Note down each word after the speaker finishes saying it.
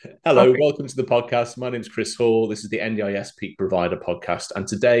Hello, Sorry. welcome to the podcast. My name is Chris Hall. This is the NDIS Peak Provider podcast. And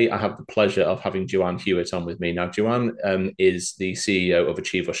today I have the pleasure of having Joanne Hewitt on with me. Now, Joanne is the CEO of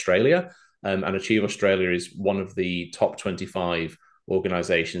Achieve Australia. And Achieve Australia is one of the top 25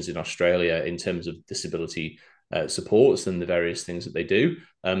 organisations in Australia in terms of disability supports and the various things that they do.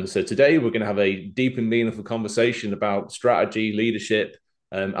 So today we're going to have a deep and meaningful conversation about strategy, leadership,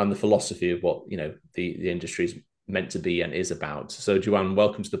 and the philosophy of what the industry's meant to be and is about. So, Joanne,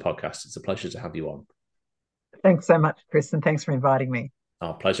 welcome to the podcast. It's a pleasure to have you on. Thanks so much, Chris, and thanks for inviting me.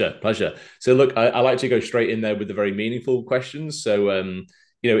 Oh, pleasure, pleasure. So, look, I like to go straight in there with the very meaningful questions. So,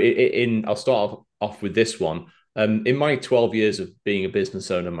 I'll start off with this one. In my 12 years of being a business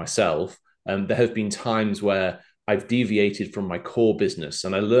owner myself, there have been times where I've deviated from my core business,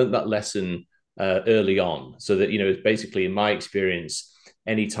 and I learned that lesson early on. So that basically in my experience,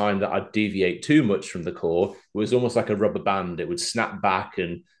 any time that I'd deviate too much from the core, it was almost like a rubber band. It would snap back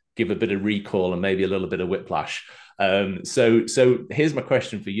and give a bit of recall and maybe a little bit of whiplash. So here's my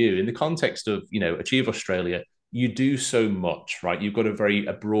question for you. In the context of Achieve Australia, you do so much, right? You've got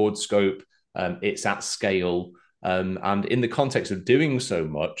a broad scope. It's at scale, and in the context of doing so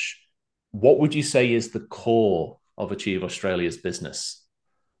much, what would you say is the core of Achieve Australia's business?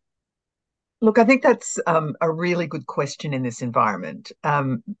 Look, I think that's a really good question in this environment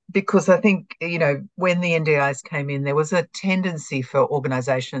because I think, when the NDIS came in, there was a tendency for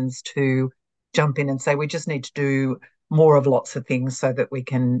organisations to jump in and say, we just need to do more of lots of things so that we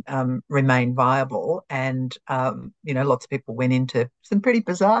can remain viable. And, lots of people went into some pretty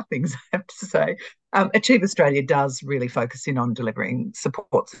bizarre things, I have to say. Achieve Australia does really focus in on delivering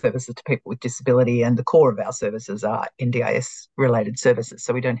support services to people with disability, and the core of our services are NDIS related services.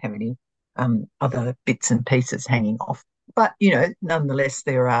 So we don't have any other bits and pieces hanging off. But, nonetheless,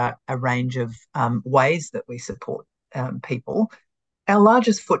 there are a range of ways that we support people. Our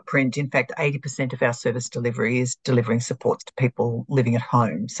largest footprint, in fact, 80% of our service delivery is delivering supports to people living at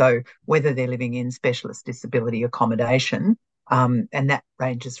home. So whether they're living in specialist disability accommodation, and that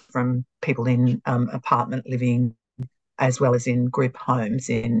ranges from people in apartment living as well as in group homes,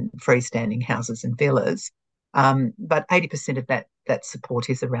 in freestanding houses and villas. But 80% of that support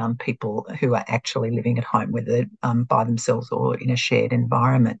is around people who are actually living at home, whether by themselves or in a shared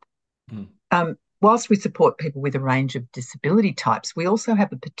environment. Mm. Whilst we support people with a range of disability types, we also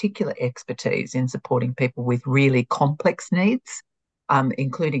have a particular expertise in supporting people with really complex needs,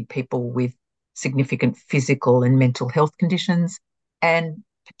 including people with significant physical and mental health conditions, and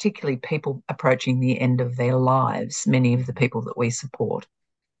particularly people approaching the end of their lives. Many of the people that we support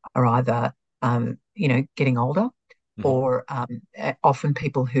are either, getting older, Mhm. or often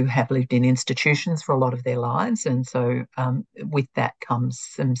people who have lived in institutions for a lot of their lives. And so with that comes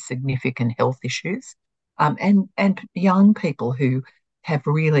some significant health issues. And young people who have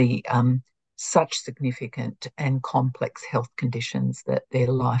really such significant and complex health conditions that their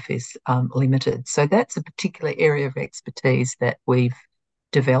life is limited. So that's a particular area of expertise that we've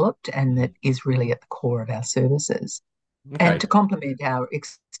developed and that is really at the core of our services. And Okay. to complement our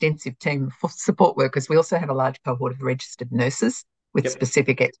extensive team of support workers, we also have a large cohort of registered nurses with Yep.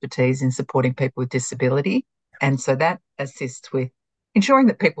 specific expertise in supporting people with disability. And so that assists with ensuring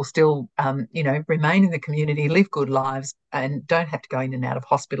that people still, remain in the community, live good lives, and don't have to go in and out of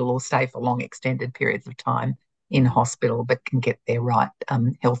hospital or stay for long extended periods of time in Mhm. hospital, but can get their right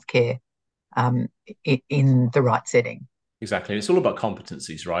healthcare in the right setting. Exactly. It's all about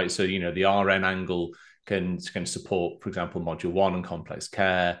competencies, right? So, the RN angle can support, for example, module one and complex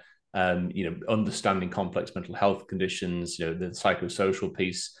care, understanding complex mental health conditions, the psychosocial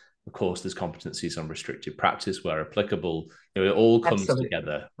piece. Of course, there's competencies on restricted practice where applicable. It all comes Absolutely.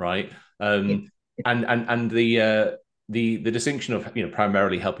 together, right? Yeah. And the distinction of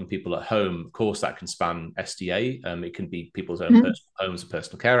primarily helping people at home, of course, that can span SDA. It can be people's own Mm. personal homes and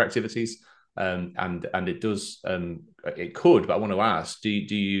personal care activities. And it does it could, but I want to ask: do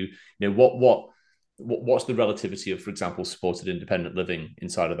you what's the relativity of, for example, supported independent living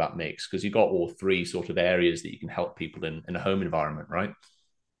inside of that mix? Because you've got all three sort of areas that you can help people in a home environment, right?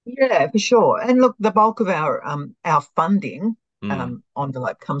 Yeah, for sure. And look, the bulk of our funding Mm,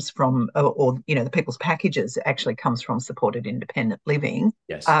 envelope comes from, the people's packages actually comes from supported independent living,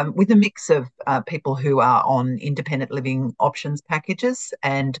 yes. with a mix of people who are on independent living options packages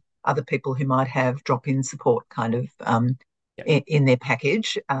and other people who might have drop-in support kind of Yeah. in their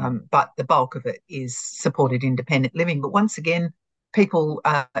package. Mm, But the bulk of it is supported independent living. But once again, people,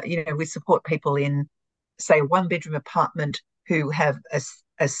 we support people in, say, a one-bedroom apartment who have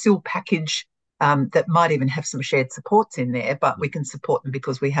a SIL package that might even have some shared supports in there, but we mm, can support them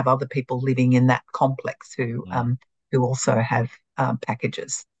because we have other people living in that complex mm. who also have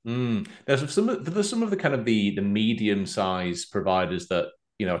packages. There's some of the kind of the medium sized providers that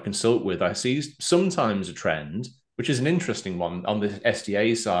I consult with. I see sometimes a trend, which is an interesting one on the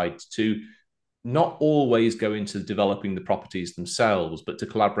SDA side, to not always go into developing the properties themselves, but to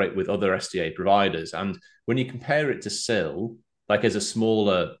collaborate with other SDA providers. And when you compare it to SIL, like as a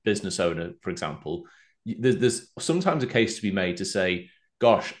smaller business owner, for example, there's sometimes a case to be made to say,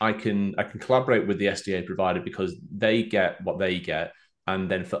 gosh, I can collaborate with the SDA provider because they get what they get. And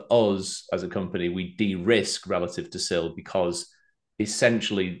then for us as a company, we de-risk relative to SIL because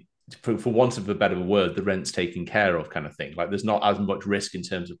essentially, for want of a better word, the rent's taken care of, kind of thing. Like there's not as much risk in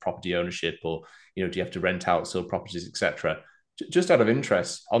terms of property ownership, or do you have to rent out SIL properties, etc. Just out of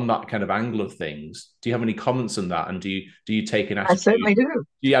interest on that kind of angle of things, do you have any comments on that? And do you take an I attitude? certainly do.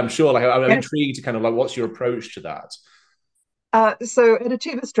 Yeah, I'm sure. Like I'm Yes. intrigued to kind of like, what's your approach to that? So at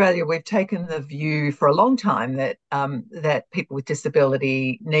Achieve Australia, we've taken the view for a long time that that people with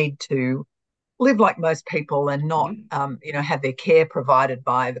disability need to live like most people and not, Mm-hmm. have their care provided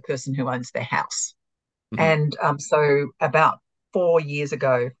by the person who owns their house. Mm-hmm. And so about 4 years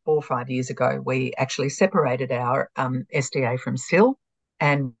ago, 4 or 5 years ago, we actually separated our SDA from SIL,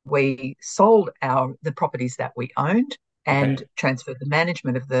 and we sold the properties that we owned and Okay. transferred the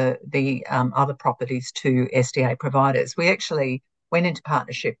management of the other properties to SDA providers. We actually went into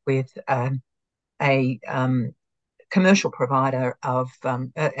partnership with a commercial provider of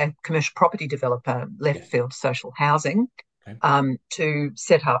a commercial property developer, left Yes. field social housing, Okay. to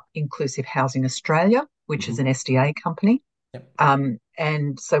set up Inclusive Housing Australia, which is an Mm-hmm. SDA company. Yep.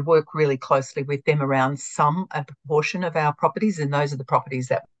 And so work really closely with them around a proportion of our properties, and those are the properties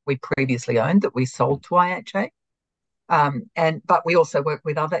that we previously owned that we sold to IHA. But we also work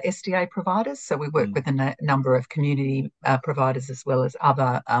with other SDA providers. So we work Mm-hmm. with a number of community providers as well as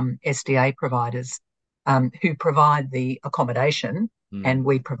other SDA providers who provide the accommodation, Mm. and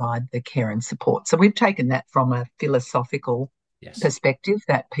we provide the care and support. So we've taken that from a philosophical Yes. perspective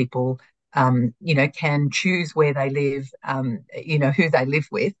that people, can choose where they live, who they live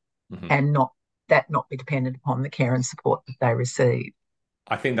with, Mm-hmm. and not be dependent upon the care and support that they receive.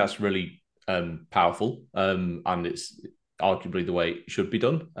 I think that's really powerful, and it's arguably the way it should be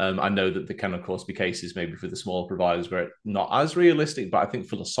done. I know that there can, of course, be cases maybe for the smaller providers where it's not as realistic, but I think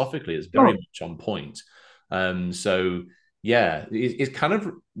philosophically it's very Sure. much on point. So yeah, it's kind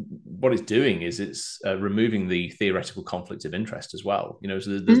of what it's doing is it's removing the theoretical conflict of interest as well.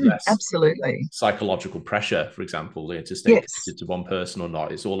 So there's less Absolutely. psychological pressure, for example, to stay Yes. committed to one person or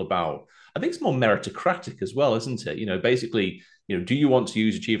not. It's all about, I think it's more meritocratic as well, isn't it? Basically, do you want to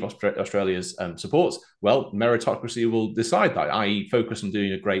use Achieve Australia's supports? Well, meritocracy will decide that, i.e., focus on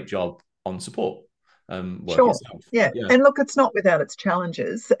doing a great job on support work Sure. itself. Yeah. Yeah, And look, it's not without its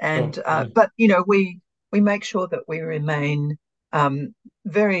challenges. And sure. Yeah. but we make sure that we remain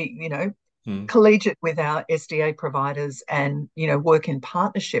very, Mm, collegiate with our SDA providers, and work in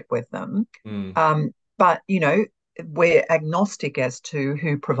partnership with them. mm, But we're agnostic as to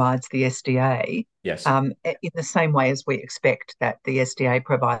who provides the SDA, yes. in the same way as we expect that the SDA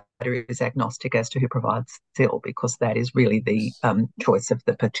provider is agnostic as to who provides SIL, because that is really the Yes. choice of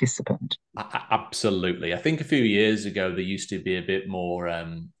the participant. Absolutely. I think a few years ago there used to be a bit more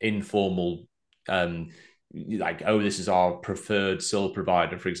informal, um, like, oh, this is our preferred sole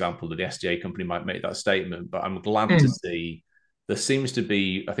provider, for example, that the SDA company might make that statement. But I'm glad to Mm. see there seems to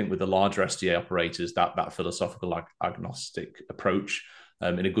be, I think, with the larger SDA operators, that philosophical agnostic approach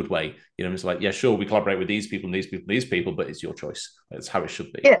in a good way. It's like, yeah, sure, we collaborate with these people and these people and these people, but it's your choice. It's how it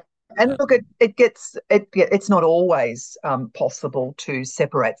should be. Yeah. And look, it's not always possible to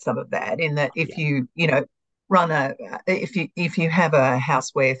separate some of that. In that, if Yeah. run a if you have a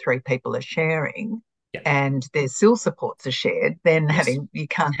house where three people are sharing, Yeah. and their SIL supports are shared, then Yes. you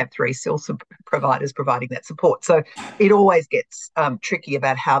can't have three providers providing that support. So it always gets tricky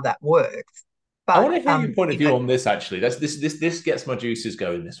about how that works. I But want to hear your point of view on this. Actually, this gets my juices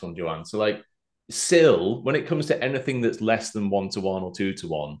going. This one, Joanne. So, like, still, when it comes to anything that's less than 1-to-1 or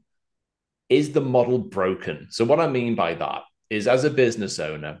 2-to-1, is the model broken? So, what I mean by that is, as a business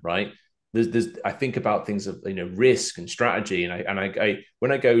owner, right? I think about things of risk and strategy, and I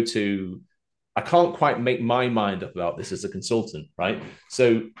when I go to, I can't quite make my mind up about this as a consultant, right?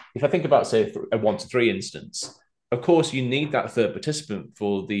 So if I think about, say, a 1-to-3 instance, of course, you need that third participant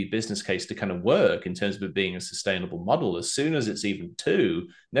for the business case to kind of work in terms of it being a sustainable model. As soon as it's even two,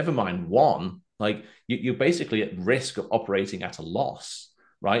 never mind one, like you're basically at risk of operating at a loss,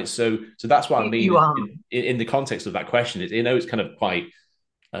 right? So that's what I you mean are. in the context of that question. It's kind of quite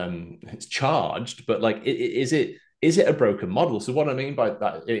it's charged, but like, is it a broken model? So what I mean by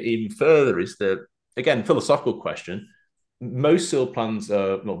that even further is that, again, philosophical question: most SIL plans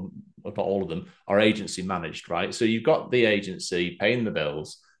are not all of them are agency managed, right? So you've got the agency paying the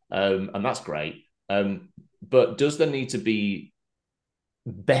bills, and that's great. But does there need to be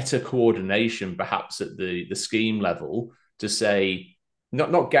better coordination, perhaps at the scheme level, to say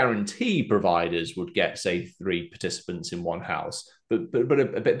not guarantee providers would get say three participants in one house, but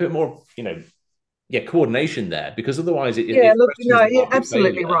a bit more yeah coordination there because otherwise Yeah, it look, threatens the you're market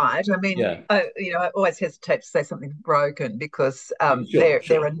absolutely failure. right. I mean, Yeah, I always hesitate to say something's broken because sure, there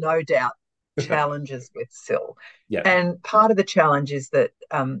sure. are no doubt challenges with SIL, Yeah. and part of the challenge is that,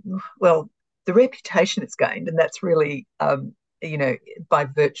 well, the reputation it's gained, and that's really, by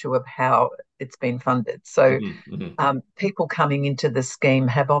virtue of how it's been funded. So, Mm-hmm. people coming into the scheme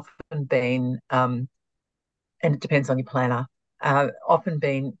have often been, and it depends on your planner, often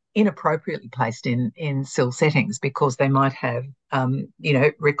been inappropriately placed in SIL settings because they might have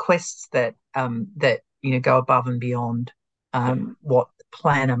requests that go above and beyond Yeah. what the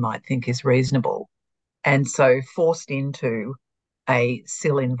planner might think is reasonable, and so forced into a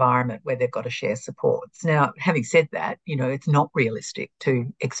SIL environment where they've got to share supports. Now, having said that, it's not realistic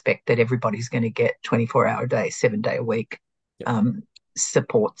to expect that everybody's going to get 24-hour a day, 7-day a week Yeah. um,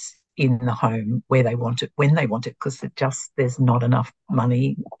 supports in the home where they want it, when they want it, because there's not enough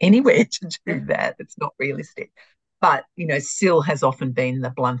money anywhere to Yeah. do that. It's not realistic. But, SIL has often been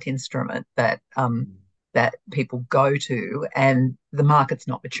the blunt instrument that people go to, and the market's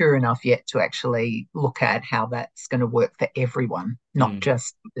not mature enough yet to actually look at how that's going to work for everyone, not Mm.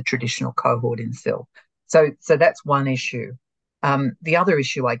 just the traditional cohort in SIL. So that's one issue. The other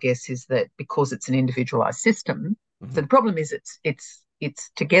issue, I guess, is that because it's an individualized system, so Mm-hmm. the problem is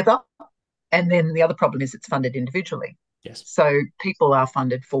it's together, and then the other problem is it's funded individually. Yes. So people are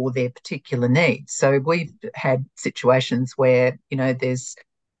funded for their particular needs. So we've had situations where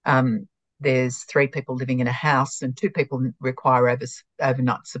um, there's three people living in a house and two people require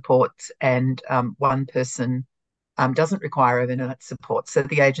overnight support, and one person doesn't require overnight support. So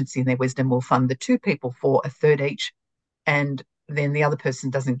the agency, in their wisdom, will fund the two people for a third each, and then the other person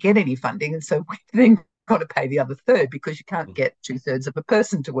doesn't get any funding, and so we then got to pay the other third because you can't Mm. get two-thirds of a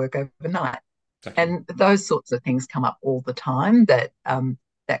person to work overnight. Exactly. And those sorts of things come up all the time. That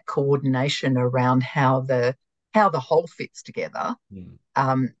coordination around how the whole fits together,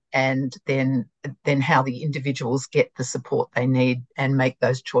 Mm. and then how the individuals get the support they need and make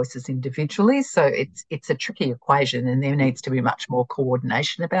those choices individually. So it's a tricky equation, and there Mm. needs to be much more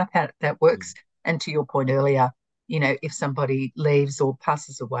coordination about how that Mm. works. And to your point earlier, if somebody leaves or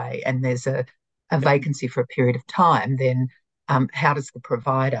passes away and there's a Yeah. vacancy for a period of time, then how does the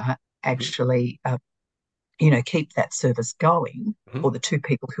provider Mm-hmm. actually keep that service going for Mm-hmm. the two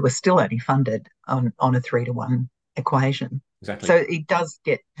people who are still only funded on a 3-to-1 equation. So Exactly. it does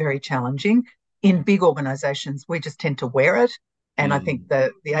get very challenging. In big organisations, we just tend to wear it. And I think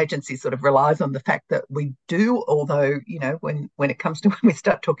Mm. the agency sort of relies on the fact that we do, although, when it comes to when we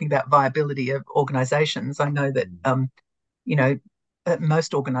start talking about viability of organisations, I know that, Mm. you know,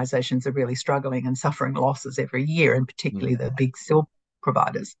 most organisations are really struggling and suffering losses every year, and Mm. particularly the big SIL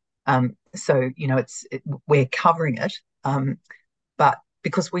providers. So we're covering it, but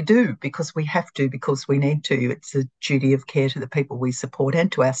because we do, because we have to, because we need to. It's a duty of care to the people we support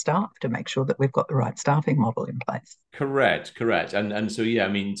and to our staff to make sure that we've got the right staffing model in place. Correct, correct, and so yeah, I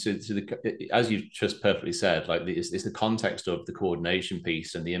mean, to the as you just perfectly said, like it's the context of the coordination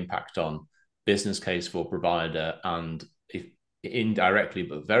piece and the impact on business case for provider, and if indirectly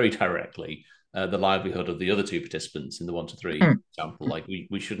but very directly, the livelihood of the other two participants in the 1 to 3 Mm, example. Like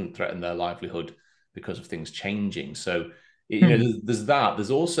we shouldn't threaten their livelihood because of things changing. So mm, there's that. There's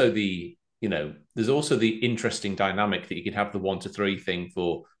also there's also the interesting dynamic that you can have the 1 to 3 thing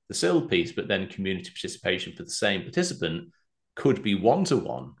for the SIL piece, but then community participation for the same participant could be 1 to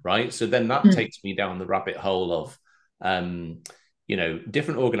 1, right? So then that mm, takes me down the rabbit hole of,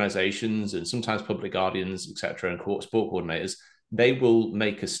 different organizations and sometimes public guardians, etc., and sport coordinators. They will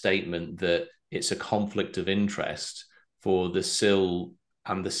make a statement that it's a conflict of interest for the SIL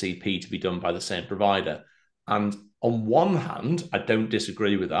and the CP to be done by the same provider. And on one hand, I don't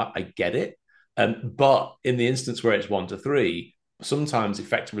disagree with that. I get it. But in the instance where it's 1 to 3, sometimes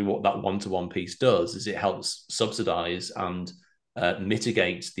effectively what that 1 to 1 piece does is it helps subsidize and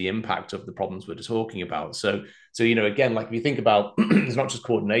mitigate the impact of the problems we're talking about. So again, like if you think about, it's not just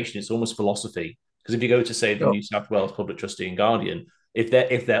coordination; it's almost philosophy. Because if you go to say the sure. New South Wales Public Trustee and Guardian, if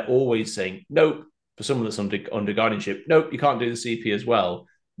they're always saying nope for someone that's under guardianship, nope, you can't do the CP as well.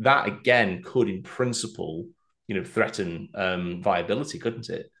 That again could, in principle, threaten viability, couldn't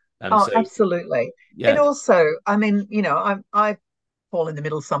it? Oh, So absolutely. It yeah. also, I mean, I fall in the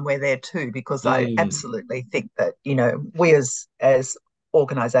middle somewhere there too, because I Mm. absolutely think that, we as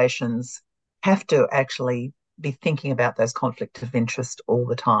organizations have to actually be thinking about those conflicts of interest all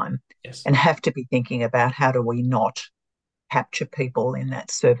the time, Yes. and have to be thinking about how do we not capture people in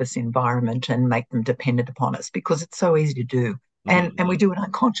that service environment and make them dependent upon us, because it's so easy to do. And we Mm-hmm. do it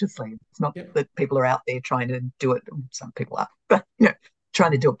unconsciously. It's not Yep. that people are out there trying to do it. Some people are, but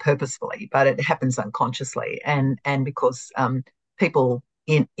trying to do it purposefully, but it happens unconsciously. And because people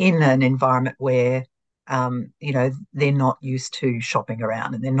in an environment where they're not used to shopping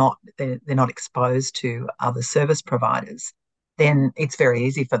around, and they're not exposed to other service providers, then it's very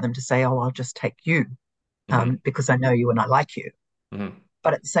easy for them to say, "Oh, I'll just take you Mm-hmm. because I know you and I like you." Mm-hmm.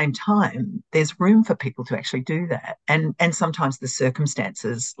 But at the same time, there's room for people to actually do that, and sometimes the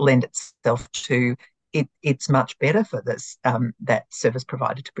circumstances lend itself to it. It's much better for this that service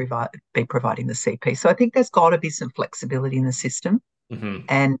provider to be providing the CP. So I think there's got to be some flexibility in the system, Mm-hmm.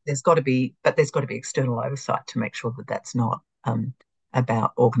 and there's got to be external oversight to make sure that that's not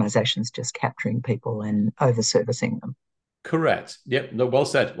about organisations just capturing people and over servicing them. Correct. Yep. No, well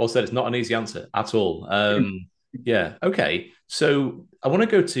said. Well said. It's not an easy answer at all. Mm. Yeah. Okay. So I want to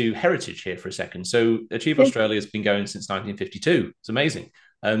go to heritage here for a second. So Achieve Yeah. Australia has been going since 1952. It's amazing.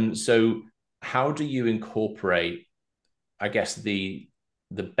 So how do you incorporate, I guess, the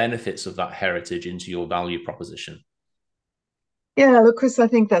benefits of that heritage into your value proposition? Yeah, look, Chris, I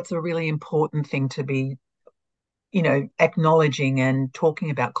think that's a really important thing to be acknowledging and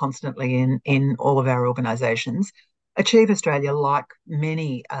talking about constantly in all of our organisations. Achieve Australia, like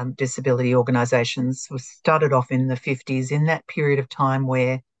many disability organisations, was started off in the 50s, in that period of time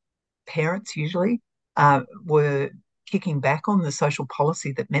where parents usually were kicking back on the social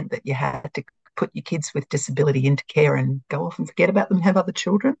policy that meant that you had to put your kids with disability into care and go off and forget about them and have other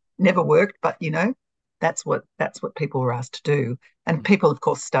children. Never worked, but that's what people were asked to do. And people, of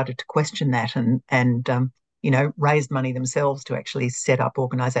course, started to question that, and raised money themselves to actually set up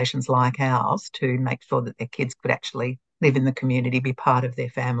organisations like ours to make sure that their kids could actually live in the community, be part of their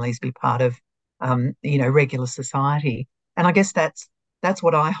families, be part of regular society. And I guess that's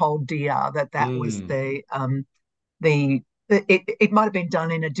what I hold dear. That was Mm, the it might have been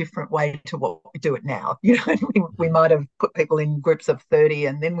done in a different way to what we do it now. We mhm, might have put people in groups of 30,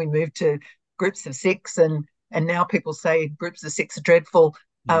 and then we moved to groups of six, and now people say groups of six are dreadful.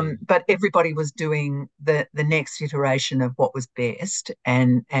 mm, But everybody was doing the next iteration of what was best,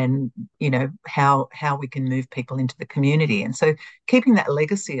 and how we can move people into the community. And so keeping that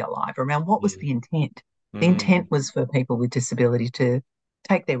legacy alive around what was mm, the intent. The intent mm, was for people with disability to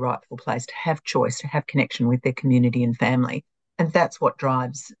take their rightful place, to have choice, to have connection with their community and family. And that's what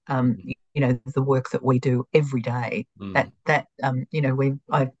drives, the work that we do every day. mm,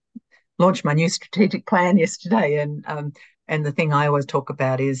 I launched my new strategic plan yesterday, and the thing I always talk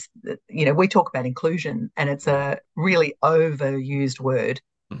about is that, we talk about inclusion, and it's mm, a really overused word.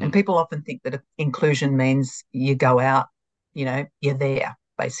 And mhm, people often think that inclusion means you go out, you're there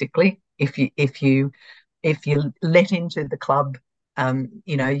basically. If you let into the club,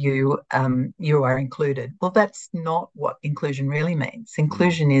 you are included. Well, that's not what inclusion really means. mm.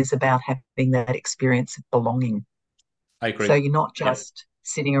 Inclusion is about having that experience of belonging. I So agree. you're not Yep. just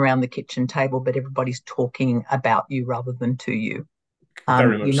sitting around the kitchen table, but everybody's talking about you rather than to you.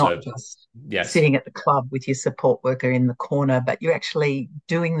 Very You're much not so. just Yes. sitting at the club with your support worker in the corner, but you're actually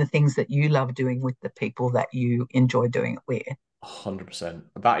doing the things that you love doing with the people that you enjoy doing it with. 100%.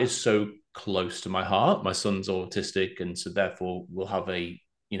 That is so close to my heart. My son's autistic, and so therefore will have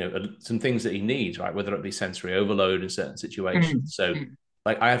some things that he needs, right? Whether it be sensory overload in certain situations. Mm, So, mm.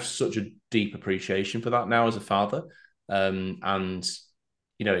 like, I have such a deep appreciation for that now as a father. And I'm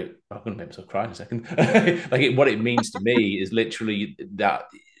going to make myself cry in a second. What it means to me is literally that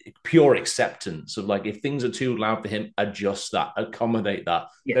pure acceptance of, like, if things are too loud for him, adjust that, accommodate that,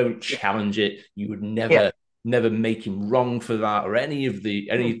 Yeah, don't yeah, challenge it. You would yeah. never make him wrong for that, or any of the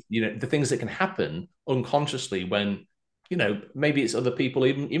Mm, any the things that can happen unconsciously when maybe it's other people,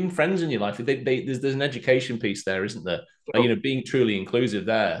 even friends in your life. There's an education piece there, isn't there? Like, sure. being truly inclusive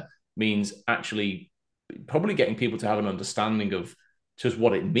there means actually probably getting people to have an understanding of just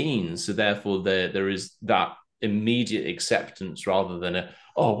what it means. So therefore, there is that immediate acceptance rather than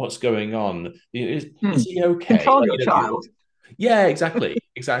oh, what's going on? Is Mm. he okay? Control your child. Yeah, exactly.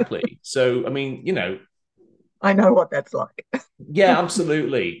 So I mean, I know what that's like. yeah,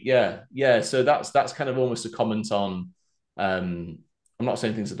 absolutely. Yeah. So that's kind of almost a comment on. I'm not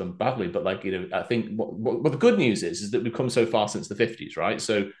saying things are done badly, but, like, I think what the good news is that we've come so far since the 50s, right?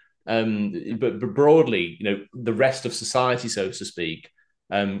 So, but broadly, the rest of society, so to speak,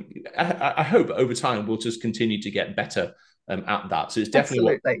 I hope over time we'll just continue to get better at that. So it's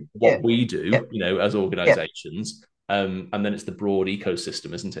definitely Absolutely. Yeah. what we Yeah. do, as Yeah. organizations. And then it's the broad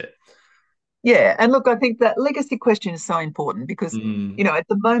ecosystem, isn't it? Yeah. And look, I think that legacy question is so important because, Mm, at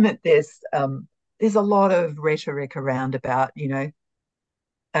the moment there's a lot of rhetoric around about,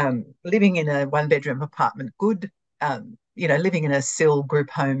 living in a one bedroom apartment good, living in a SIL group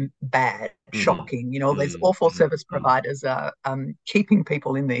home bad, mhm, shocking. There's mm, awful mhm, service mm. providers are keeping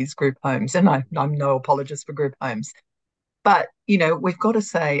people in these group homes, and I'm no apologist for group homes. But, we've got to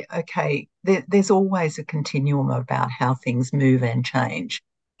say, okay, there's always a continuum about how things move and change.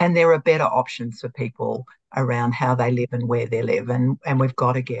 And there are better options for people around how they live and where they live. And we've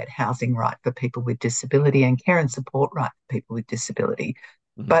got to get housing right for people with disability and care and support right for people with disability.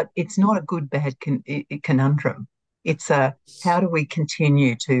 Mhm. But it's not a good, bad conundrum. It's a how do we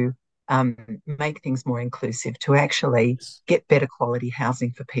continue to um, make things more inclusive, to actually Yes. get better quality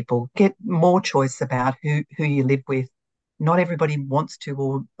housing for people, get more choice about who you live with. Not everybody wants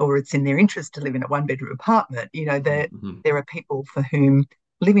to, or it's in their interest to live in a one bedroom apartment. Mhm, mhm. There are people for whom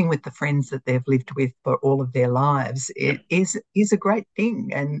living with the friends that they've lived with for all of their lives Yep. is a great thing,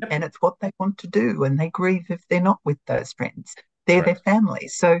 and Yep. it's what they want to do, and they grieve if they're not with those friends. They're their Correct. family.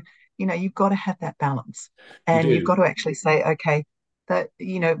 So, you've got to have that balance. You And you've got do. to actually say, okay, that,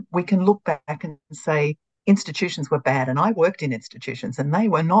 we can look back and say institutions were bad. And I worked in institutions and they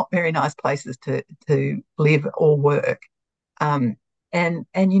were not very nice places to live or work. Um, and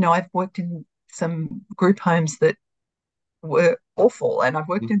I've worked in some group homes that were awful, and I've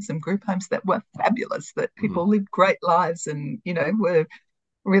worked Mhm, in some group homes that were fabulous, that mhm, people lived great lives and, were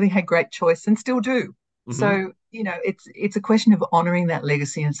really had great choice and still do. mhm. So, it's a question of honoring that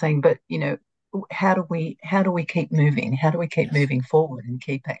legacy and saying, but, how do we keep moving? How do we keep Yes. moving forward and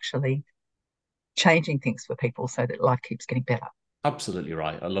keep actually changing things for people so that life keeps getting better? Absolutely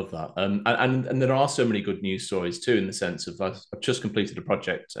right. I love that. And there are so many good news stories too, in the sense of I've just completed a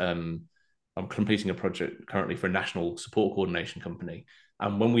project. I'm completing a project currently for a national support coordination company.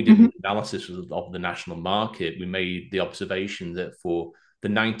 And when we did Mm-hmm. an analysis of the national market, we made the observation that for the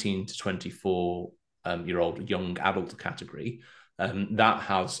 19 to 24 year old young adult category, that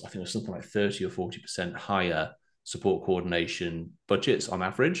has, I think, it's something like 30 or 40% higher support coordination budgets on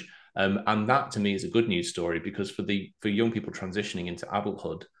average. And that to me is a good news story because for young people transitioning into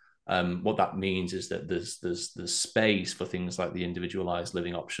adulthood, what that means is that there's space for things like the individualized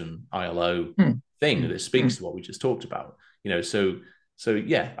living option ILO thing that speaks Mm-hmm. to what we just talked about. So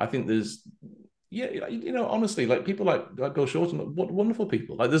yeah, I think there's yeah, honestly, like people like Bill Shorten, what wonderful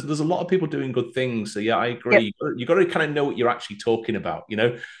people. Like there's a lot of people doing good things. So yeah, I Yep. agree. You got to kind of know what you're actually talking about,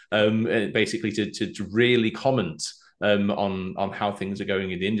 basically to really comment on how things are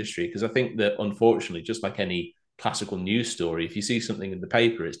going in the industry. Because I think that unfortunately, just like any classical news story, if you see something in the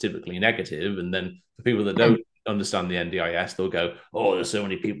paper, it's typically negative, and then for people that Mm. don't understand the NDIS, they'll go, "Oh, there's so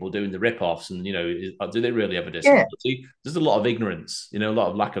many people doing the rip-offs," and do they really have a Yeah. disability? There's a lot of ignorance, a lot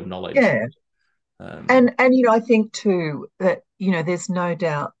of lack of knowledge. Yeah. Um, And I think too that, there's no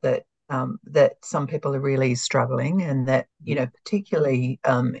doubt that that some people are really struggling, and that, mhm, particularly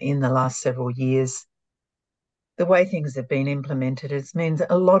in the last several years, the way things have been implemented, it means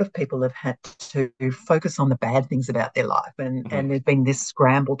that a lot of people have had to focus on the bad things about their life, and mhm, there's been this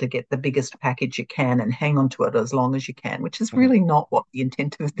scramble to get the biggest package you can and hang on to it as long as you can, which is mhm, really not what the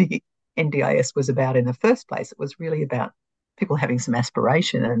intent of the NDIS was about in the first place. It was really about people having some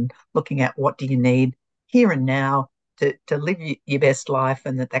aspiration and looking at what do you need here and now to live your best life,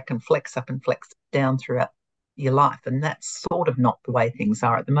 and that can flex up and flex down throughout your life. And that's sort of not the way things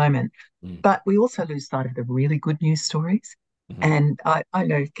are at the moment. mhm, But we also lose sight of the really good news stories. mhm, And I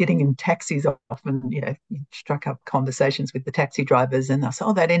know getting in taxis often, you struck up conversations with the taxi drivers, and they'll say,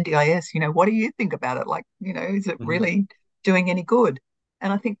 oh, that NDIS, what do you think about it? Like, is it mhm, really doing any good?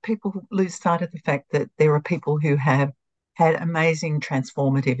 And I think people lose sight of the fact that there are people who have had amazing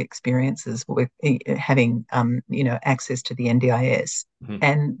transformative experiences with having, access to the NDIS. mhm,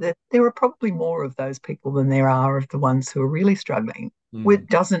 And that there are probably more of those people than there are of the ones who are really struggling, which mhm.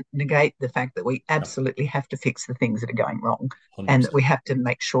 doesn't negate the fact that we No, absolutely have to fix the things that are going wrong, and that 100%. we have to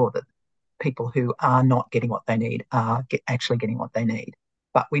make sure that people who are not getting what they need are actually getting what they need.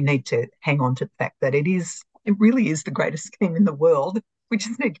 But we need to hang on to the fact that it really is the greatest scheme in the world. We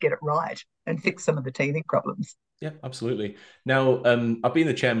just need to get it right and Yeah, fix some of the teething problems. yeah, absolutely. Now, I've been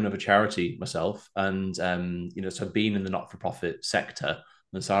the chairman of a charity myself, and so I've been in the not-for-profit sector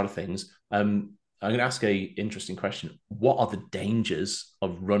and side of things. I'm going to ask a interesting question. What are the dangers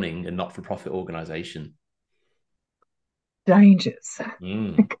of running a not-for-profit organization? Dangers.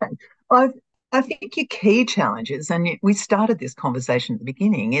 Mm, Okay. I I think your key challenges, and we started this conversation at the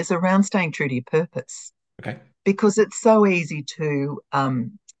beginning, is around staying true to your purpose. okay. because it's so easy to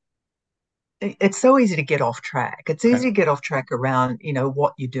get off track. It's Okay. easy to get off track around,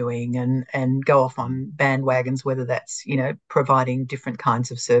 what you're doing and go off Mm. on bandwagons, whether that's, providing different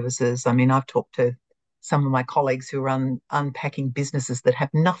kinds of services. I mean, I've talked to some of my colleagues who are unpacking businesses that have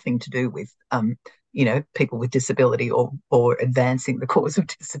nothing to do with, people with disability or advancing the cause of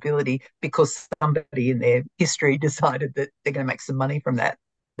disability because somebody in their history decided that they're going to make some money from that.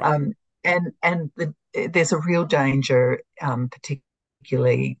 Right. Um, there's a real danger,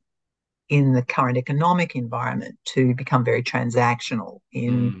 particularly in the current economic environment, to become very transactional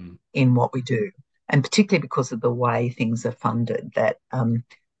Mm. in what we do, and particularly because of the way things are funded. That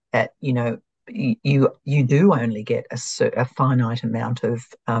you do only get a finite amount of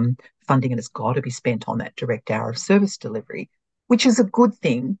funding, and it's got to be spent on that direct hour of service delivery, which is a good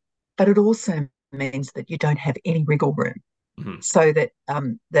thing, but it also means that you don't have any wriggle room. Mhm. So that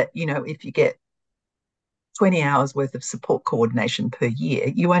if you get 20 hours worth of support coordination per year,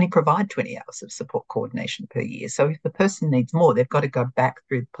 you only provide 20 hours of support coordination per year. So if the person needs more, they've got to go back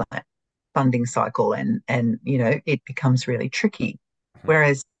through the funding cycle, and it becomes really tricky. Mhm.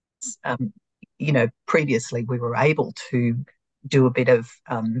 Whereas previously we were able to do a bit of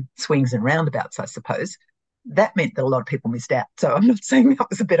swings and roundabouts, I suppose. That meant that a lot of people missed out. So I'm not saying that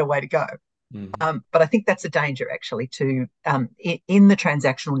was a better way to go. Mm. But I think that's a danger, actually, to in the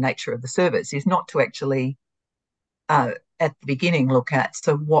transactional nature of the service, is not to actually at the beginning look at,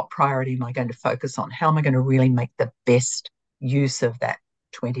 so what priority am I going to focus on? How am I going to really make the best use of that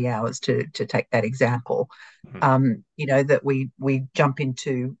 20 hours, to take that example? Mhm. That we jump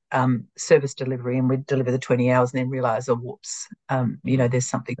into service delivery and we deliver the 20 hours and then realize, oh, whoops, Mm. there's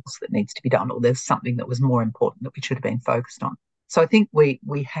something else that needs to be done, or there's something that was more important that we should have been focused on. So I think we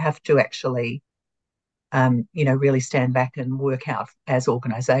have to actually really stand back and work out as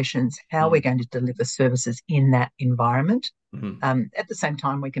organisations how we're Mm. going to deliver services in that environment. Mhm. At the same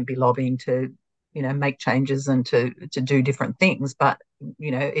time, we can be lobbying to, make changes and to do different things, but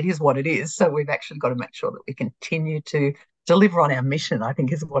it is what it is. So we've actually got to make sure that we continue to deliver on our mission, I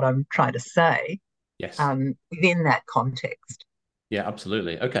think, is what I'm trying to say, Yes. within that context. Yeah,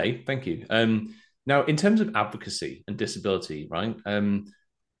 absolutely. Okay, thank you. Now, in terms of advocacy and disability, right?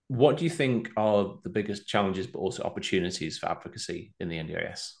 What do you think are the biggest challenges, but also opportunities for advocacy in the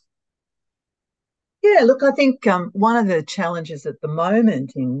NDIS? Yeah, look, I think one of the challenges at the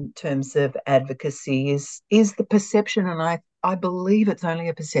moment in terms of advocacy is the perception, and I believe it's only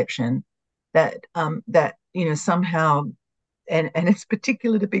a perception that somehow, and it's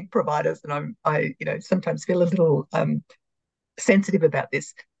particular to big providers, and I sometimes feel a little sensitive about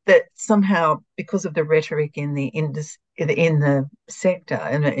this, that somehow, because of the rhetoric in the sector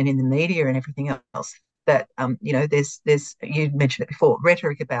and in the media and everything else, that there's you mentioned it before,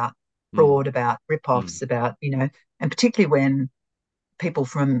 rhetoric about Mm. fraud, about rip-offs, Mm. about and particularly when people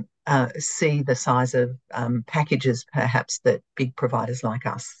from see the size of packages perhaps that big providers like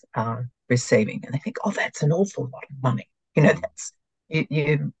us are receiving, and they think, oh, that's an awful lot of money. Mm. That's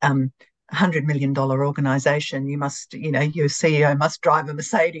you $100 million organisation. You must, your CEO must drive a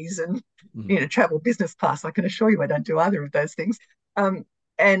Mercedes and Mm. travel business class. I can assure you, I don't do either of those things. Um,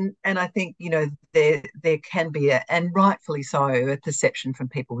 and I think there can be and rightfully so, a perception from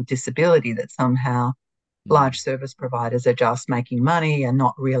people with disability that somehow large Mm. service providers are just making money and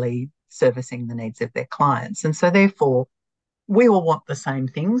not really servicing the needs of their clients. And so, therefore, we all want the same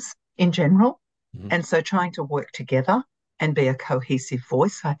things in general. Mm. And so, trying to work together and be a cohesive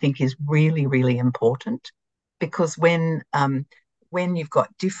voice, I think, is really, really important, because when you've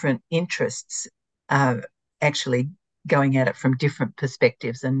got different interests, uh, actually going at it from different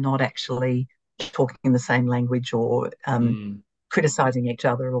perspectives and not actually talking the same language, or Mm. criticizing each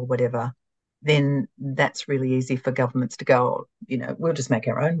other or whatever, then that's really easy for governments to go, we'll just make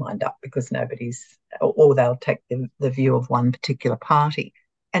our own mind up because nobody's, or they'll take the view of one particular party.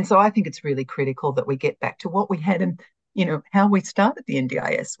 And so I think it's really critical that we get back to what we had. And, how we started the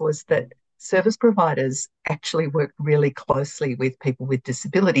NDIS was that service providers actually worked really closely with people with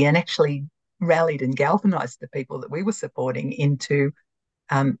disability and actually rallied and galvanized the people that we were supporting into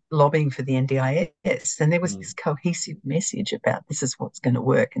lobbying for the NDIS. And there was Mm. this cohesive message about, this is what's going to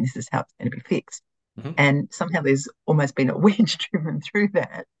work and this is how it's going to be fixed. Mhm. And somehow there's almost been a wedge driven through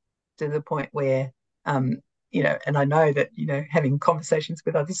that, to the point where, and I know that, having conversations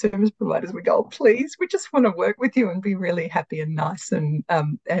with other service providers, we go, oh, please, we just want to work with you and be really happy and nice, and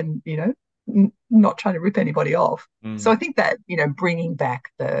not trying to rip anybody off. So I Mm. think that, bringing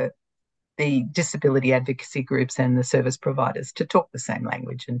back the disability advocacy groups and the service providers to talk the same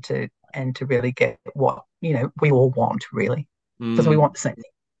language, and to really get what we all want, really, because we Mm. want the same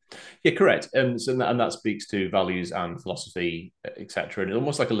thing. Yeah, correct. And that speaks to values and philosophy, etc. And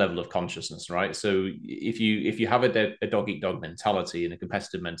almost like a level of consciousness, right? So if you have a dog eat dog mentality and a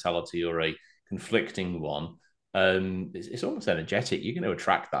competitive mentality or a conflicting one, it's almost energetic. You're going to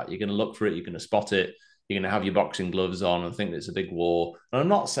attract that. You're going to look for it. You're going to spot it. You're going to have your boxing gloves on and think it's a big war. And I'm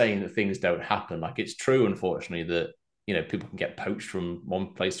not saying that things don't happen. Like it's true, unfortunately, that people can get poached from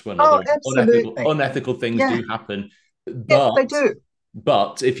one place to another. Oh, Unethical absolutely. unethical things Yeah. do happen, Yep, but they do.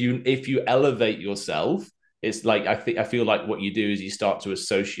 if you elevate yourself, it's like I feel like what you do is you start to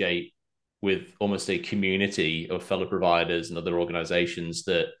associate with almost a community of fellow providers and other organizations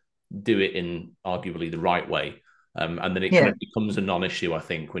that do it in arguably the right way. And then it kind Yeah. of becomes a non-issue, I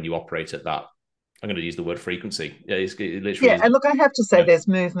think, when you operate at that. I'm going to use the word frequency. Yeah, it literally Yeah, is. and look, I have to say Yeah. there's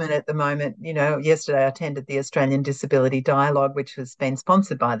movement at the moment. Yesterday I attended the Australian Disability Dialogue, which has been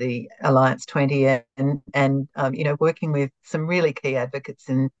sponsored by the Alliance 20, and working with some really key advocates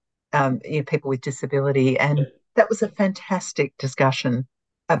and people with disability. Yeah. And that was a fantastic discussion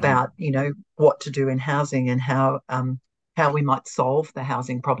Mhm. about, what to do in housing and how we might solve the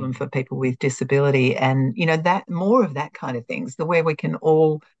housing problem Mhm. for people with disability. And, that more of that kind of things, the where we can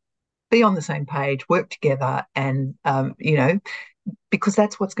all be on the same page, work together, and because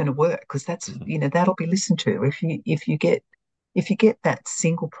that's what's going to work. Because that's Mhm. that'll be listened to if you get that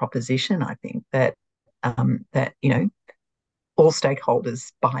single proposition. I think that all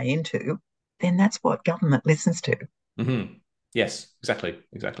stakeholders buy into, then that's what government listens to. Mm-hmm. Yes, exactly,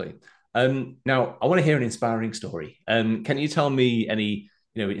 exactly. Now, I want to hear an inspiring story. Can you tell me any,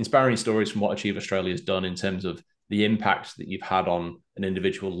 inspiring stories from what Achieve Australia has done in terms of the impact that you've had on an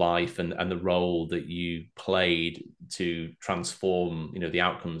individual life and the role that you played to transform, the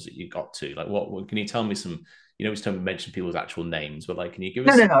outcomes that you got to? Like, what can you tell me some? Each time we mention people's actual names, but like, can you give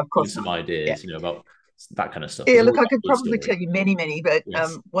No, us no, some, no, of give course us some not. Yeah. ideas, about that kind of stuff? Yeah, There's look, always I a could good probably story. tell you many, many, but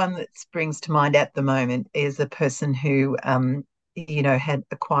Yes. one that springs to mind at the moment is a person who, had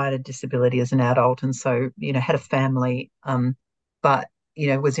acquired a disability as an adult, and so had a family, but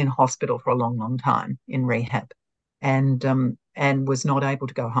was in hospital for a long, long time in rehab, and was not able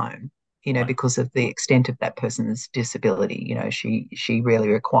to go home, Right. because of the extent of that person's disability. She really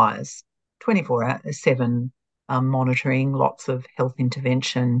requires 24/7 monitoring, lots of health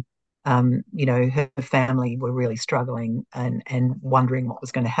intervention. Her family were really struggling and wondering what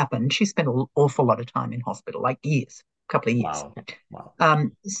was going to happen. She spent an awful lot of time in hospital, like years, a couple of years. Wow.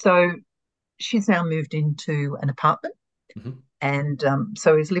 Wow. So she's now moved into an apartment, Hmm. and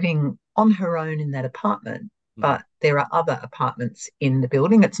so is living on her own in that apartment. Hmm. But there are other apartments in the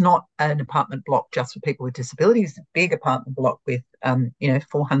building. It's not an apartment block just for people with disabilities. It's a big apartment block with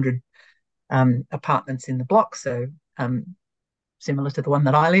 400 apartments in the block. So similar to the one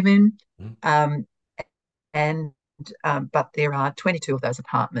that I live in. Hmm. Um, and but there are 22 of those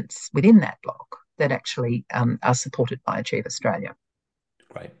apartments within that block that actually are supported by Achieve Australia.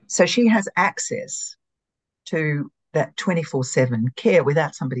 Great. So she has access to that 24/7 care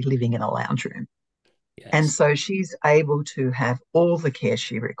without somebody living in a lounge room. And Yes. so she's able to have all the care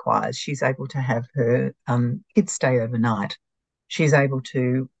she requires. She's able to have her kids stay overnight. She's able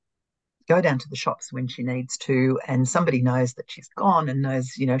to go down to the shops when she needs to, and somebody knows that she's gone and knows,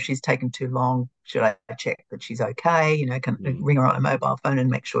 she's taken too long. Should I check that she's okay? Can I Mm. ring her on a mobile phone and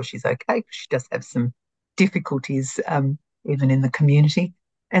make sure she's okay? She does have some difficulties, even in the community.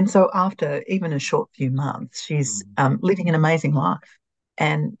 And so after even a short few months, she's Mm. living an amazing life.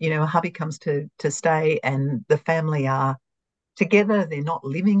 And, a hubby comes to stay, and the family are together. They're not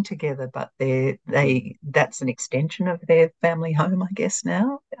living together, but Mm. that's an extension of their family home, I guess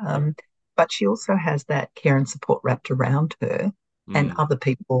now. Yeah. But she also has that care and support wrapped around her, and Mm. other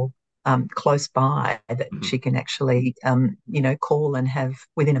people close by that Mhm. she can actually call and have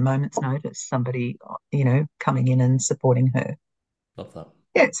within a moment's notice somebody coming in and supporting her. Love that.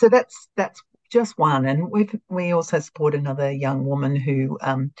 Yeah, so that's just one, and we also support another young woman who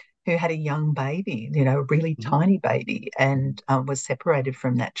had a young baby, a really Mhm. tiny baby, Mhm. and was separated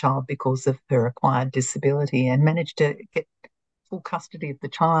from that child because of her acquired disability, and managed to get full custody of the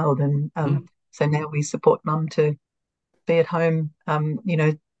child, and Mhm. so now we support mum to be at home,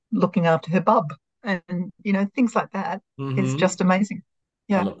 looking after her bub, and things like that is Mhm. just amazing.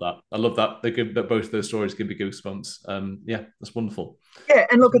 I Yeah. love that. I love that. That both those stories give me goosebumps. Yeah, that's wonderful. Yeah, and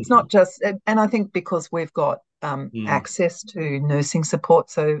That's look, it's not wonderful. just, and I think because we've got Mm. access to nursing support,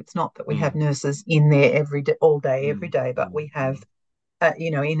 so it's not that we have Mm. nurses in there every day, all day, every Mm. day, but Mm. we have,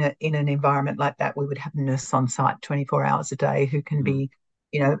 Mm. in an environment like that, we would have a nurse on site 24 hours a day who can Mm. be,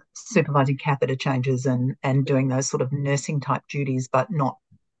 supervising catheter changes and Yeah. doing those sort of nursing type duties, but not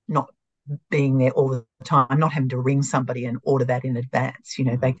being there all the time, not having to ring somebody and order that in advance. They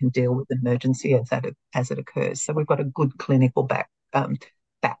Mhm. can deal with emergency as it occurs. So we've got a good clinical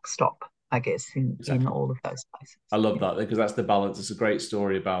backstop, I guess, in Exactly. all of those places. I love Yeah. that because that's the balance. It's a great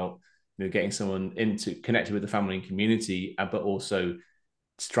story about getting someone into connected with the family and community, but also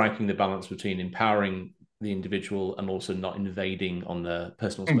striking the balance between empowering the individual and also not invading on their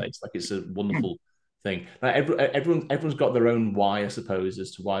personal Mm, space. Like it's a mm, wonderful thing. Now, everyone's got their own why, I suppose,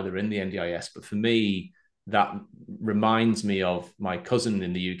 as to why they're in the NDIS. But for me, that reminds me of my cousin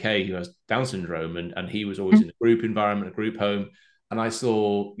in the UK who has Down syndrome, and he was always mm, in a group environment, a group home. And I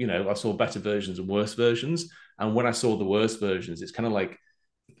saw better versions and worse versions. And when I saw the worst versions, it's kind of like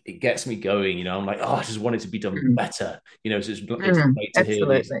it gets me going. I'm like, oh, I just want it to be done mm, better. So it's great to hear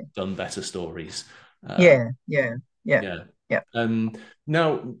these absolutely. done better stories. Uh, Yeah, yeah, yeah, yeah. yeah. Um,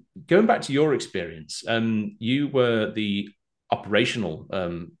 Now, going back to your experience, you were the operational,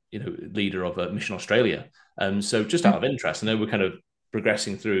 leader of Mission Australia. So just Mm. out of interest, I know we're kind of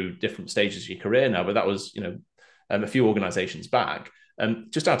progressing through different stages of your career now, but that was, a few organizations back.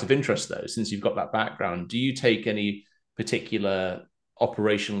 Just out of interest, though, since you've got that background, do you take any particular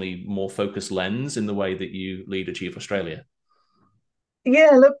operationally more focused lens in the way that you lead Achieve Australia?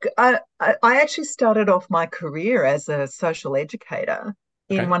 Yeah, look, I actually started off my career as a social educator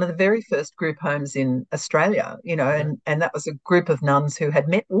in Okay. one of the very first group homes in Australia, Okay. and that was a group of nuns who had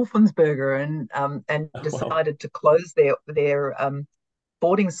met Wolfensberger and Oh, well. decided to close their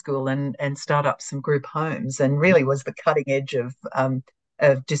boarding school and start up some group homes, and really was the cutting edge of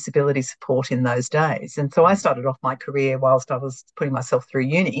disability support in those days. And so I started off my career whilst I was putting myself through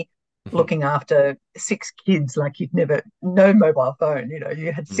uni, Mhm. looking after six kids like you'd never, no mobile phone,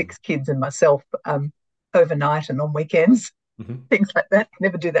 you had Mhm. six kids and myself overnight and on weekends, Mhm. things like that.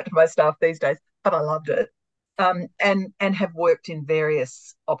 Never do that to my staff these days, but I loved it. And have worked in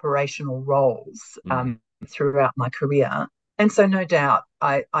various operational roles Mhm. throughout my career. And so, no doubt,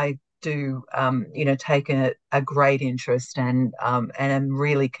 I do, take a great interest and am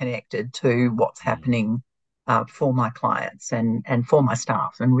really connected to what's Mhm. happening for my clients and for my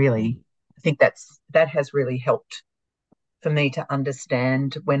staff. And really, Mhm. I think that has really helped for me to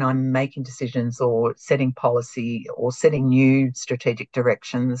understand when I'm making decisions or setting policy or setting new strategic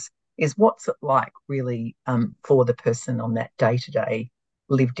directions is what's it like really for the person on that day-to-day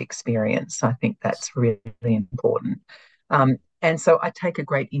lived experience. I think that's really important. And so I take a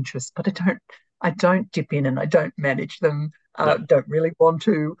great interest, but I don't dip in and I don't manage them. No, Don't really want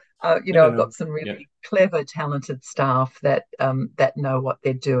to. no, no, I've got no. some Yeah. really clever, talented staff that know what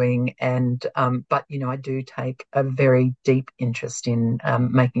they're doing, and but I do take a very deep interest in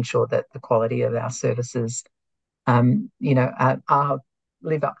making sure that the quality of our services, are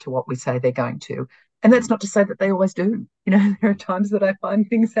live up to what we say they're going to. And that's Mhm. not to say that they always do. There are times that I find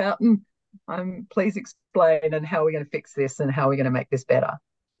things out and please explain and how are we going to fix this and how are we going to make this better.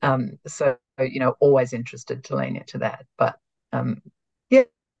 Yeah. So always interested to lean into that. But um, yeah,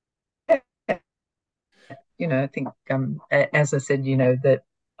 I think as I said, that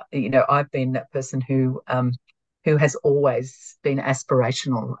I've been that person who has always been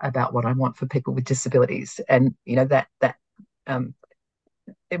aspirational about what I want for people with disabilities, and that um,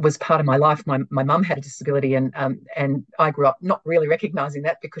 it was part of my life. My mum had a disability, and I grew up not really recognizing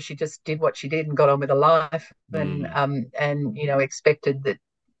that because she just did what she did and got on with her life, Mm. and expected that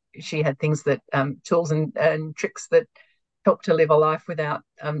she had things that tools and tricks that helped her live a life without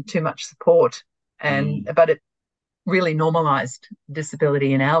too much support. And Mm. but it really normalized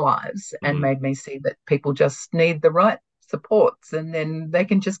disability in our lives and Mm. made me see that people just need the right supports and then they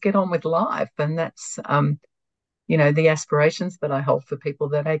can just get on with life. And that's the aspirations that I hold for people,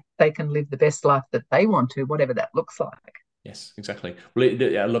 that they can live the best life that they want to, whatever that looks like. Yes, exactly. Well,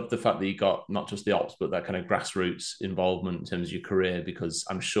 I love the fact that you got not just the ops, but that kind of grassroots involvement in terms of your career, because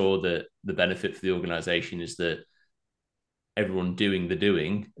I'm sure that the benefit for the organization is that everyone doing the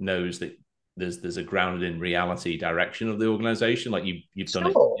doing knows that there's a grounded in reality direction of the organization. Like you've done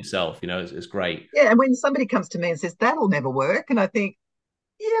it Sure. yourself. It's great. Yeah. And when somebody comes to me and says, that'll never work, and I think,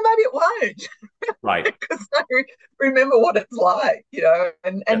 yeah, maybe it won't, Right. because I remember what it's like,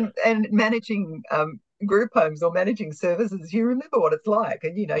 and Yeah. managing group homes or managing services, you remember what it's like,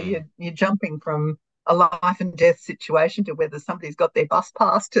 and Mm. you're jumping from a life and death situation to whether somebody's got their bus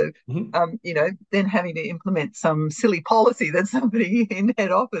pass to, Mhm. then having to implement some silly policy that somebody in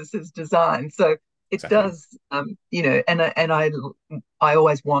head office has designed. So it Exactly. does, and I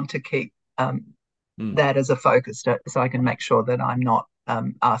always want to keep Mm. that as a focus so I can make sure that I'm not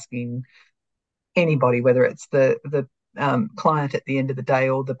asking anybody, whether it's the client at the end of the day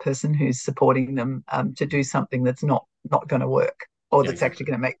or the person who's supporting them, to do something that's not going to work. or Yeah, that's actually exactly.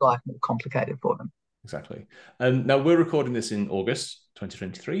 going to make life more complicated for them. Exactly. Now we're recording this in August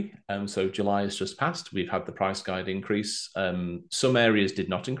 2023. So July has just passed. We've had the price guide increase. Some areas did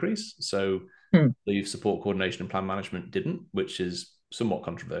not increase. So Mm, the support coordination and plan management didn't, which is somewhat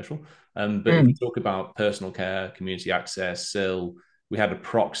controversial. But if you mm. talk about personal care, community access, SIL, we had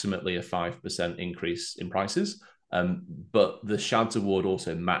approximately a 5% increase in prices. But the SHADS award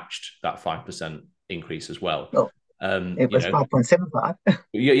also matched that 5% increase as well. Well, it You was know, 5.75.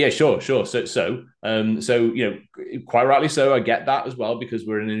 yeah, yeah, sure, sure. So, quite rightly so. I get that as well because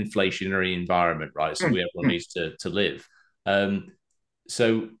we're in an inflationary environment, right? So Mm, everyone mm. needs to live. Um,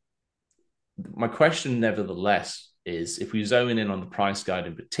 so my question, nevertheless, is if we zone in on the price guide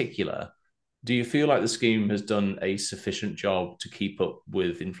in particular, do you feel like the scheme has done a sufficient job to keep up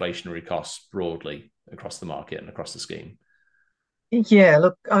with inflationary costs broadly across the market and across the scheme? Yeah,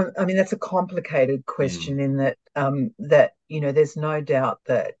 look, I mean that's a complicated Mm, question in that that there's no doubt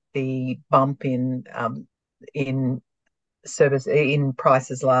that the bump in service in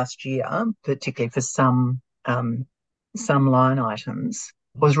prices last year, particularly for some line items,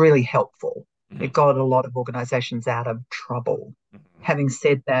 was really helpful. It mm, got a lot of organisations out of trouble. mm, Having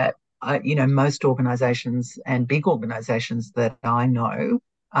said that, most organisations and big organisations that I know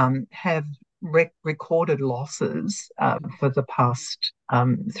have recorded losses for the past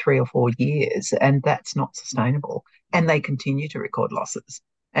 3 or 4 years, and that's not sustainable. And mm, they continue to record losses.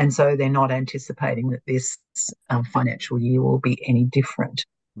 And so they're not anticipating that this financial year will be any different.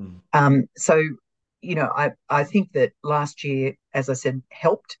 mm, So, I think that last year, as I said,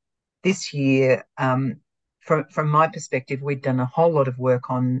 helped. This year, from my perspective, we'd done a whole lot of work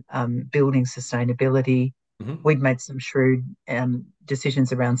on building sustainability. mm, We'd made some shrewd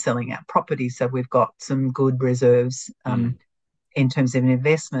decisions around selling our property, so we've got some good reserves mm, in terms of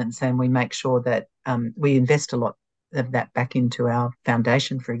investments, and we make sure that we invest a lot of that back into our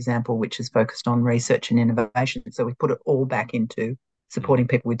foundation, for example, which is focused on research and innovation. So we put it all back into mm, supporting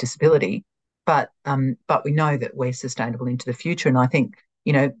people with disability. But we know that we're sustainable into the future, and I think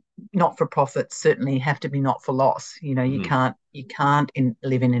not for profits certainly have to be not for loss. You mm, can't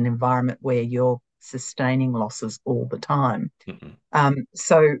live in an environment where you're sustaining losses all the time. mm,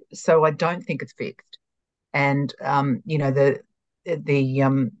 So I don't think it's fixed, and the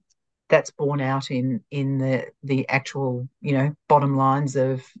that's borne out in the actual bottom lines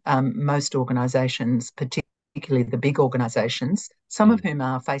of most organisations, particularly the big organisations, some of mm, whom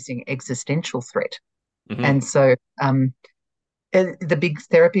are facing existential threat. mm, And so the big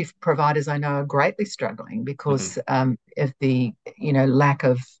therapy providers I know are greatly struggling because mm, of the lack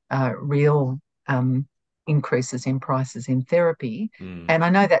of real increases in prices in therapy. mm, And I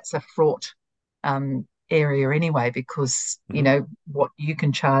know that's a fraught area anyway, because mm, what you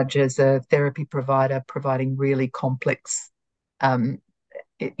can charge as a therapy provider providing really complex um,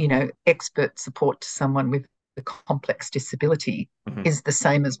 expert support to someone with a complex disability mm, is the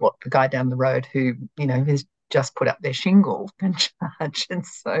same as what the guy down the road who, has just put up their shingle can charge. And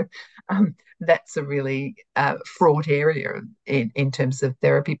so that's a really fraught area in terms of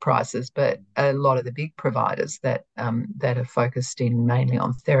therapy prices. But a lot of the big providers that are focused in mainly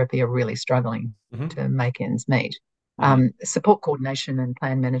on therapy are really struggling mm, to make ends meet. mm, Support coordination and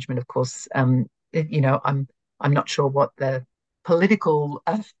plan management, of course, I'm not sure what the political,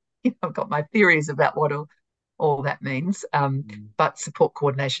 I've got my theories about what all that means. mm, But support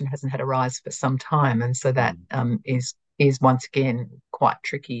coordination hasn't had a rise for some time, and so that mm, is once again quite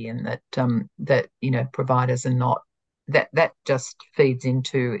tricky, and that providers are not that just feeds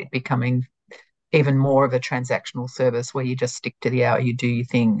into it becoming even more of a transactional service where you just stick to the hour, you do your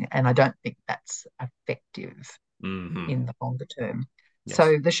thing, and I don't think that's effective mm. in the longer term. Yes.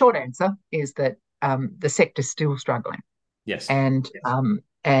 So the short answer is that the sector's still struggling, Yes. and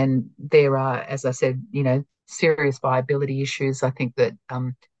there are, as I said, serious viability issues. I think that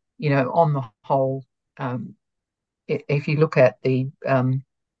on the whole, um, if you look at the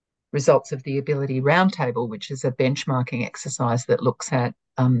results of the Ability Roundtable, which is a benchmarking exercise that looks at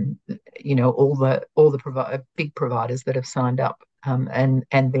all the big providers that have signed up, and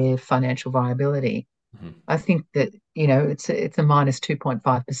their financial viability. Mm, I think that it's a minus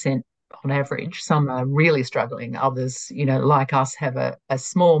 2.5% on average. Some are really struggling. Others, like us, have a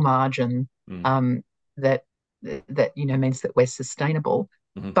small margin mm, um, that means that we're sustainable.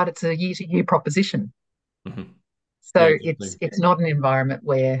 mm, But it's a year-to-year proposition. mm. Yeah, So it's exactly. it's not an environment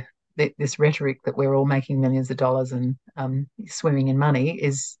where this rhetoric that we're all making millions of dollars and swimming in money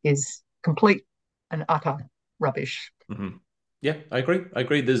is complete and utter rubbish. Mm. Yeah, I agree. I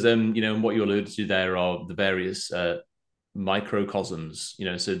agree. There's and what you alluded to there are the various microcosms.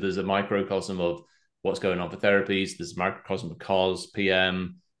 So there's a microcosm of what's going on for therapies. There's microcosm of COS,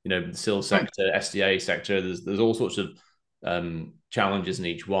 PM, the SIL Mm. sector, SDA sector. There's all sorts of challenges in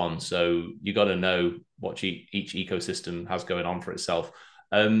each one. So you got to know what each ecosystem has going on for itself.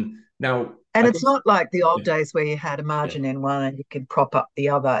 Now, And I it's guess, not like the old yeah, days where you had a yeah, margin in one and you could prop up the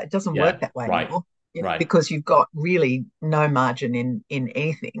other. It doesn't work yeah, that way right, anymore, right. because you've got really no margin in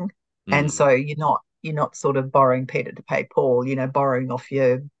anything. And Mm, so you're not sort of borrowing Peter to pay Paul, borrowing off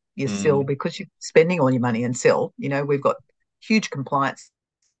your SIL mm, because you're spending all your money in SIL. We've got huge compliance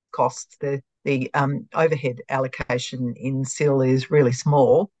costs. The overhead allocation in SIL is really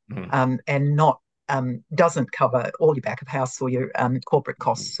small, mm, and not doesn't cover all your back of house or your corporate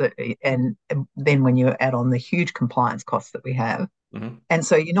costs. And then when you add on the huge compliance costs that we have, mm, and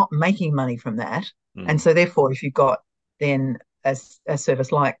so you're not making money from that. And mm, so therefore, if you've got then a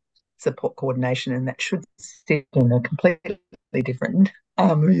service like support coordination, and that should sit in a completely different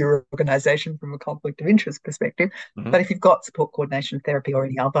your organisation from a conflict of interest perspective. But mm, if you've got support coordination therapy or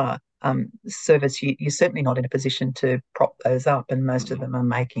any other service, you're certainly not in a position to prop those up, and most of mm. them are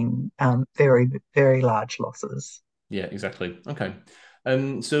making very, very large losses. Yeah, exactly. Okay.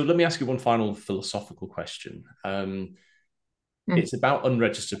 So let me ask you one final philosophical question. Mm, It's about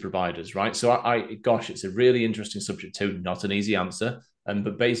unregistered providers, right? So gosh, it's a really interesting subject too, not an easy answer.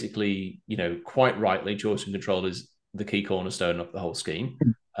 But basically, quite rightly, choice and control is the key cornerstone of the whole scheme.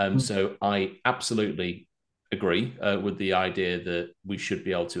 mm, mm, So I absolutely agree with the idea that we should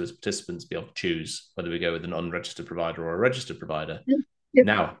be able to, as participants, be able to choose whether we go with an unregistered provider or a registered provider. mm. Yep.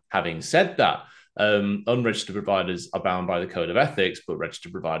 Now, having said that, unregistered providers are bound by the code of ethics, but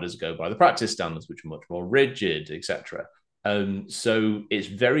registered providers go by the practice standards, which are much more rigid, etc. So it's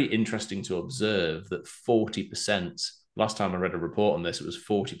very interesting to observe that 40%, last time I read a report on this, it was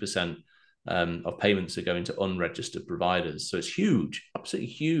 40% of payments are going to unregistered providers. So it's huge,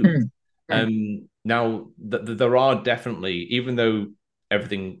 absolutely huge. Mm, mm. Now, there are definitely, even though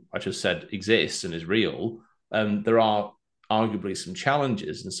everything I just said exists and is real, there are arguably some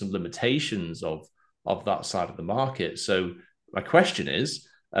challenges and some limitations of that side of the market. So my question is,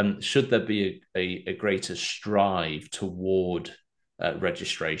 should there be a greater strive toward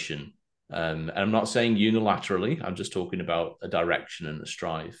registration? And I'm not saying unilaterally. I'm just talking about a direction and a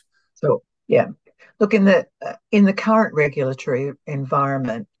strive. So yeah, look, in the current regulatory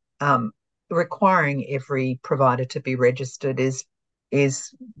environment, requiring every provider to be registered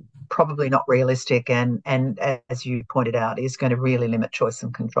is probably not realistic, and as you pointed out, is going to really limit choice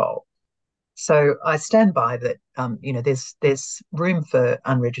and control. So I stand by that. There's room for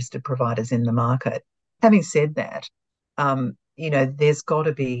unregistered providers in the market. Having said that, there's got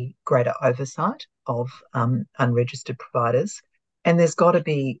to be greater oversight of unregistered providers, and there's got to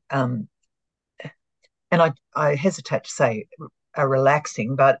be and I hesitate to say a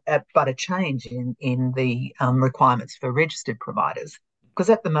relaxing, but a change in the requirements for registered providers, because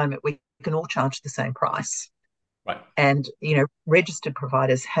at the moment we can all charge the same price, Right. and registered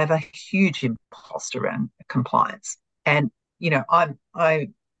providers have a huge impost around compliance, and I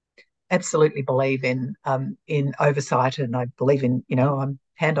absolutely believe in oversight, and I believe in I'm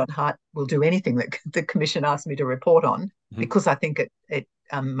hand on heart will do anything that the commission asks me to report on, Mm-hmm. because I think it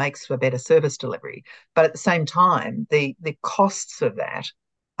makes for better service delivery. But at the same time, the costs of that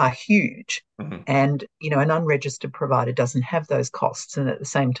are huge, Mm-hmm. and an unregistered provider doesn't have those costs, and at the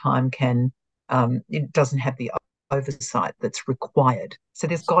same time it doesn't have the oversight that's required. So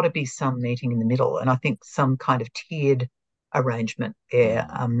there's got to be some meeting in the middle, and I think some kind of tiered arrangement where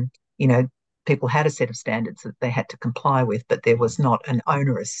Mm-hmm. you know, people had a set of standards that they had to comply with, but there was not an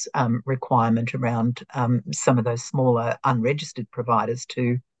onerous requirement around some of those smaller unregistered providers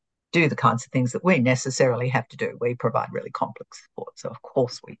to do the kinds of things that we necessarily have to do. We provide really complex support, so of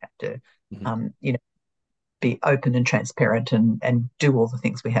course we have to, Mm-hmm. um, you know, be open and transparent and do all the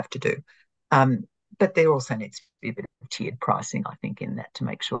things we have to do. Um, but there also needs to be a bit of tiered pricing, I think, in that, to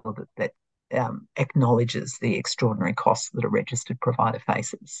make sure that acknowledges the extraordinary costs that a registered provider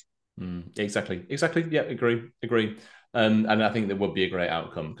faces. Exactly. Exactly. Yeah, agree. And I think there would be a great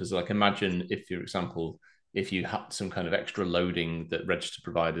outcome because, like, imagine if, for example, if you had some kind of extra loading that registered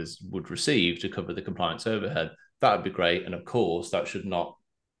providers would receive to cover the compliance overhead, that would be great. And of course, that should not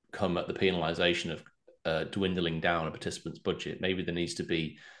come at the penalisation of dwindling down a participant's budget. Maybe there needs to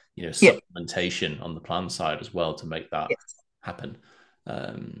be, Yeah, supplementation on the plan side as well to make that yes, happen.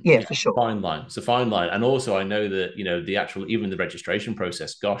 yeah, Yeah, for sure. fine line. It's a fine line. And also, I know that, the actual, even the registration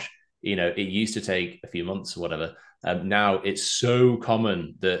process, gosh, it used to take a few months or whatever. Now it's so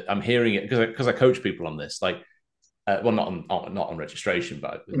common that I'm hearing it because I coach people on this, like, well, not on registration,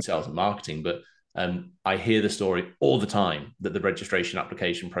 but in sales and marketing. But I hear the story all the time that the registration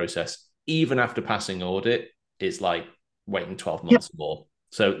application process even after passing audit, it's like waiting 12 Yep. months more.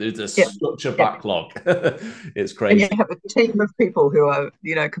 So Yep. there's such a Yep. backlog. It's And you crazy. have a team of people who are,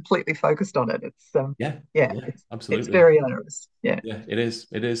 completely focused on it. It's Yeah, yeah, yeah, it's absolutely. very onerous. Yeah. Yeah, it is.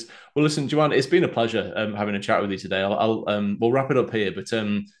 It is. Well, listen, Joanne, it's been a pleasure having a chat with you today. We'll wrap it up here, but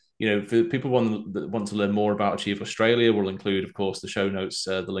for people that want to learn more about Achieve Australia, we'll include, of course, the show notes,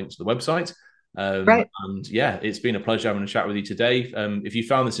 the link to the website. Great. And yeah, it's been a pleasure having a chat with you today. If you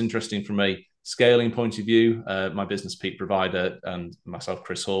found this interesting from a scaling point of view, my business Peak Provider and myself,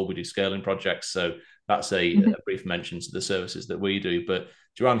 Chris Hall, we do scaling projects. So that's a brief mention to the services that we do. But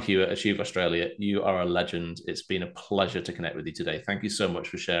Joanne Hewitt, Achieve Australia, you are a legend. It's been a pleasure to connect with you today. Thank you so much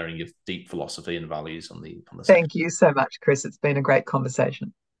for sharing your deep philosophy and values on the sector. Thank you so much, Chris. It's been a great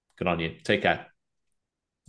conversation. Good on you. Take care.